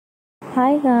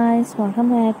Hi guys, welcome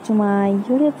back to my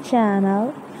YouTube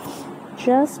channel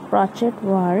Just Crochet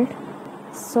World.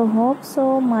 So hope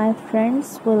so my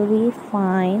friends will be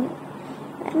fine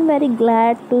and very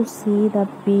glad to see the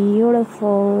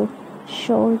beautiful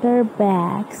shoulder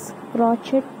bags,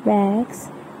 crochet bags,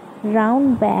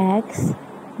 round bags,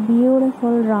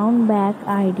 beautiful round bag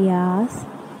ideas,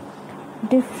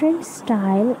 different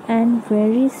style and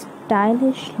very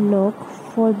stylish look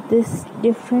for this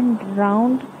different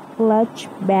round clutch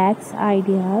bags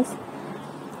ideas.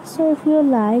 So if you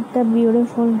like the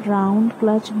beautiful round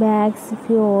clutch bags, if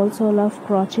you also love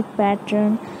crochet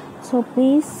pattern, so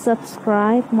please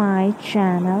subscribe my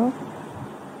channel,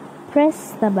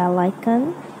 press the bell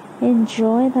icon,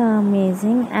 enjoy the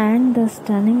amazing and the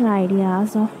stunning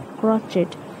ideas of crochet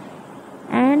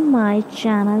and my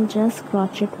channel Just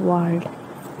Crochet World,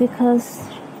 because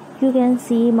you can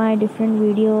see my different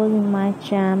videos in my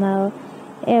channel,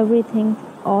 everything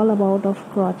all about of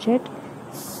crochet.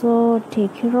 So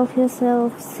take care of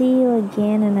yourself, see you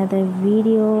again in another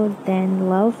video, then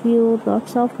love you,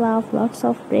 lots of love, lots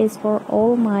of praise for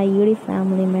all my YouTube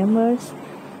family members.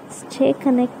 Stay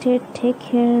connected, take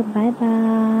care, bye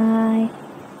bye.